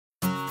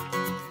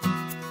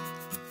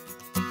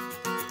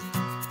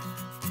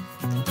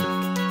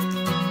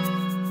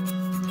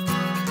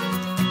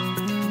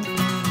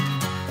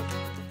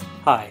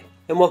Hi,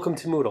 and welcome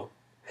to Moodle.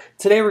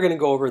 Today we're going to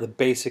go over the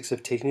basics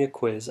of taking a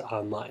quiz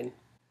online.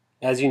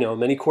 As you know,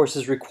 many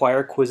courses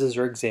require quizzes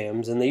or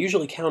exams, and they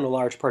usually count a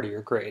large part of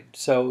your grade,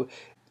 so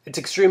it's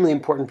extremely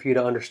important for you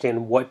to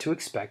understand what to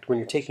expect when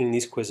you're taking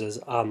these quizzes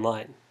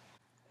online.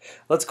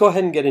 Let's go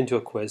ahead and get into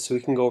a quiz so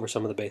we can go over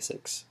some of the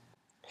basics.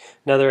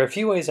 Now there are a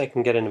few ways I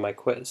can get into my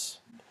quiz.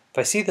 If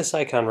I see this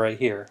icon right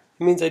here,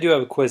 it means I do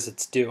have a quiz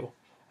that's due.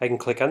 I can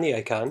click on the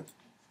icon,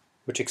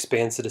 which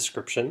expands the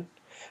description.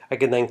 I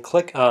can then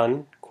click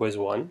on Quiz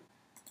 1,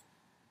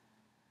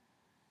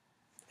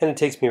 and it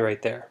takes me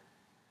right there.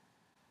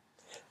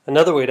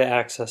 Another way to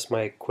access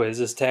my quiz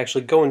is to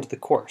actually go into the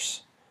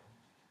course.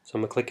 So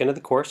I'm going to click into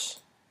the course,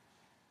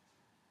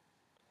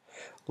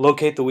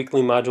 locate the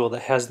weekly module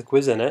that has the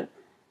quiz in it.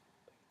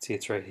 See,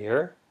 it's right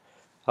here.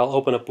 I'll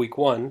open up week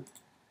 1,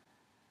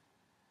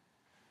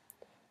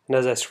 and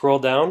as I scroll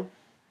down,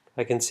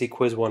 I can see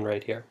quiz 1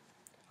 right here.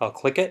 I'll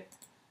click it,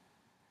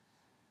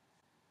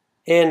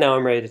 and now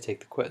I'm ready to take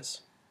the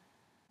quiz.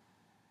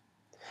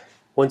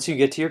 Once you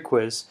get to your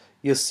quiz,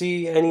 you'll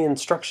see any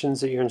instructions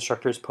that your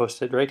instructor has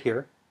posted right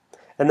here.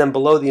 And then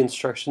below the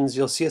instructions,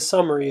 you'll see a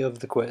summary of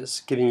the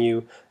quiz, giving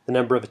you the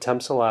number of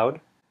attempts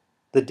allowed,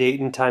 the date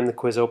and time the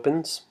quiz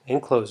opens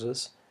and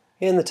closes,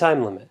 and the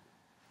time limit.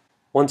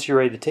 Once you're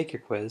ready to take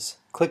your quiz,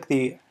 click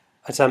the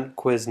Attempt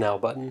Quiz Now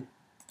button.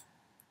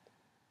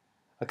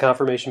 A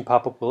confirmation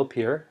pop-up will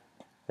appear,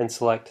 and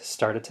select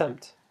Start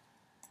Attempt.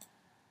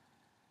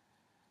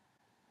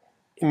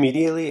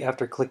 Immediately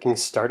after clicking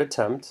Start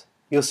Attempt,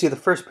 you'll see the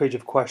first page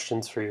of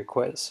questions for your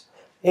quiz,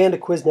 and a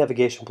quiz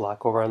navigation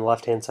block over on the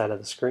left-hand side of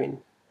the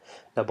screen.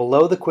 Now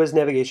below the quiz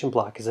navigation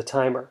block is a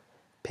timer.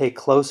 Pay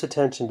close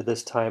attention to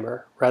this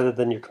timer rather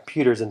than your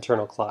computer's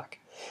internal clock.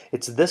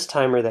 It's this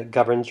timer that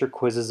governs your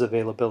quiz's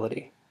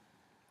availability.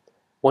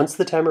 Once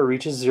the timer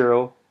reaches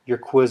 0, your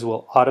quiz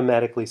will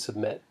automatically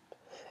submit.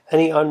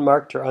 Any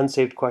unmarked or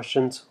unsaved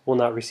questions will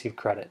not receive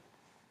credit.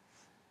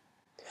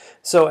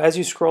 So as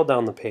you scroll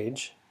down the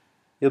page,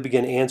 you'll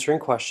begin answering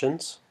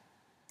questions.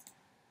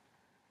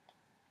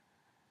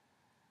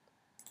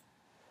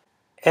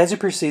 As you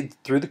proceed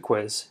through the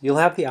quiz, you'll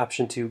have the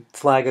option to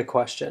flag a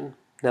question.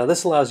 Now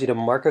this allows you to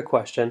mark a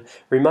question,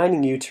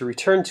 reminding you to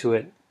return to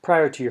it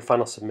prior to your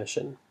final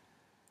submission.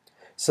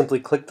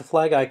 Simply click the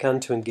flag icon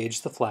to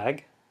engage the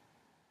flag,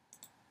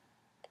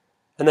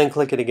 and then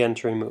click it again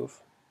to remove.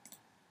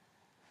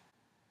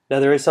 Now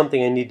there is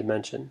something I need to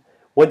mention.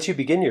 Once you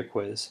begin your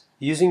quiz,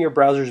 using your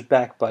browser's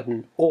back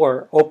button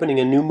or opening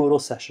a new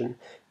Moodle session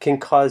can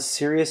cause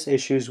serious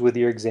issues with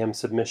your exam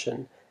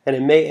submission, and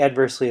it may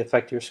adversely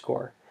affect your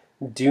score.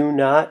 Do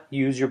not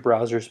use your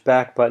browser's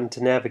back button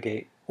to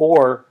navigate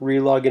or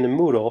relog into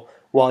Moodle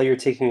while you're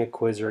taking a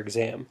quiz or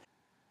exam.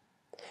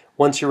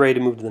 Once you're ready to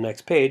move to the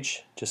next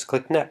page, just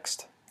click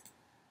Next.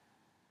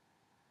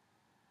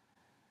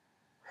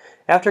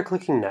 After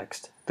clicking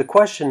Next, the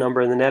question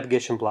number in the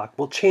navigation block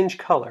will change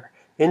color,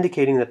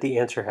 indicating that the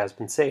answer has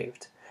been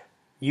saved.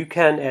 You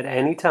can at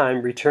any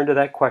time return to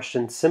that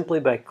question simply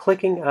by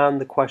clicking on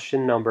the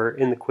question number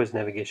in the quiz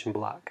navigation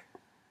block.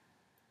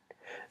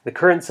 The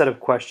current set of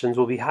questions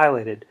will be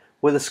highlighted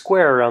with a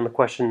square around the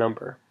question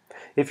number.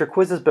 If your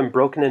quiz has been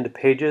broken into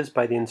pages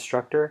by the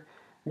instructor,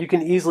 you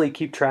can easily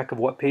keep track of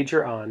what page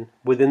you're on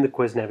within the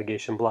quiz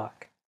navigation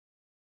block.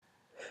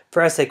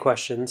 For essay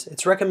questions,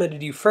 it's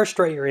recommended you first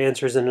write your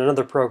answers in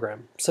another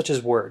program, such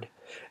as Word,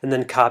 and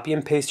then copy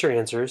and paste your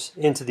answers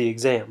into the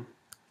exam.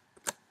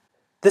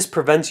 This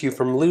prevents you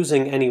from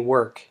losing any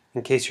work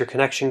in case your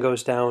connection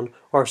goes down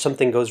or if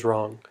something goes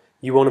wrong.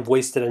 You won't have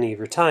wasted any of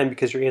your time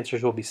because your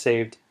answers will be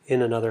saved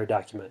in another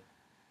document.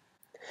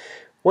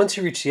 Once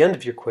you reach the end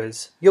of your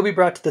quiz, you'll be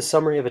brought to the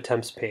Summary of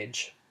Attempts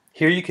page.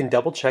 Here you can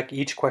double check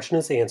each question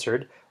is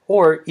answered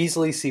or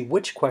easily see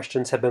which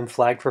questions have been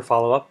flagged for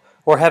follow-up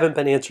or haven't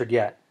been answered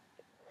yet.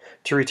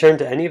 To return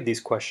to any of these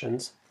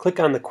questions, click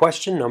on the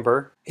question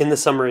number in the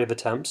Summary of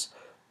Attempts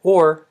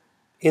or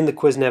in the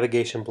quiz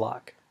navigation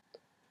block.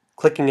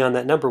 Clicking on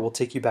that number will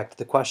take you back to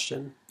the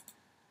question.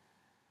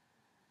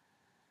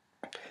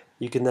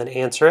 You can then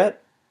answer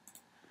it,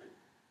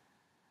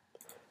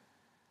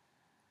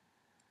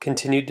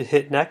 continue to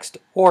hit Next,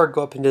 or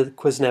go up into the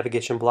quiz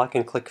navigation block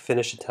and click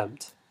Finish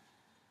Attempt.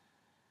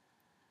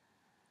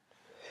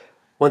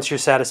 Once you're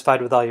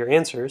satisfied with all your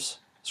answers,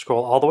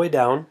 scroll all the way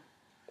down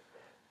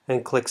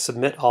and click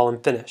Submit All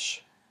and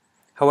Finish.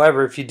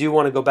 However, if you do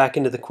want to go back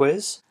into the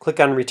quiz, click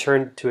on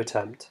Return to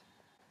Attempt.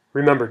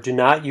 Remember, do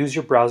not use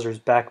your browser's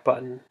back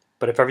button,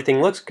 but if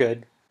everything looks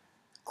good,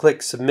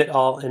 click Submit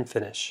All and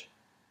Finish.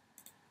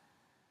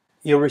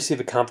 You'll receive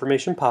a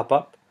confirmation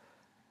pop-up.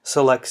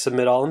 Select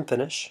Submit All and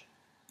Finish.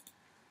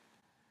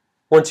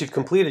 Once you've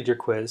completed your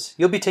quiz,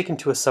 you'll be taken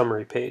to a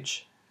summary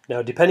page.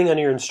 Now, depending on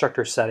your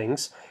instructor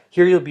settings,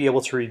 here you'll be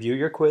able to review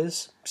your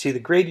quiz, see the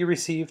grade you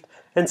received,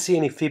 and see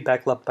any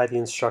feedback left by the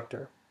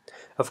instructor.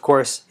 Of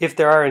course, if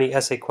there are any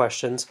essay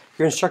questions,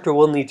 your instructor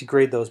will need to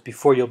grade those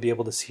before you'll be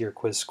able to see your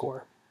quiz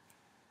score.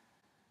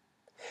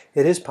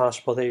 It is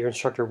possible that your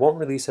instructor won't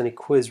release any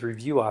quiz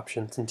review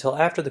options until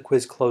after the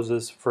quiz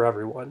closes for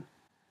everyone.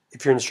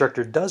 If your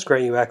instructor does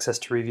grant you access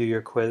to review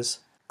your quiz,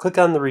 click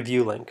on the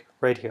review link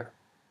right here.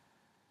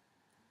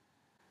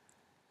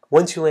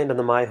 Once you land on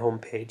the My Home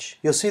page,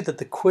 you'll see that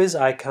the quiz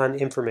icon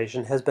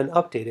information has been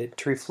updated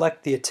to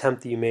reflect the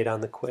attempt that you made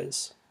on the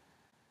quiz.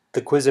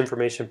 The quiz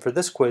information for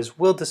this quiz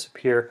will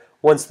disappear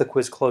once the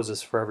quiz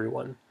closes for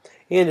everyone.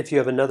 And if you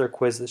have another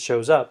quiz that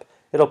shows up,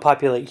 it'll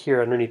populate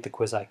here underneath the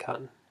quiz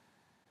icon.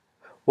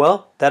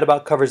 Well, that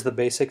about covers the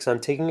basics on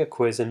taking a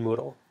quiz in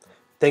Moodle.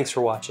 Thanks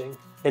for watching,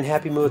 and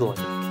happy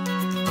Moodling!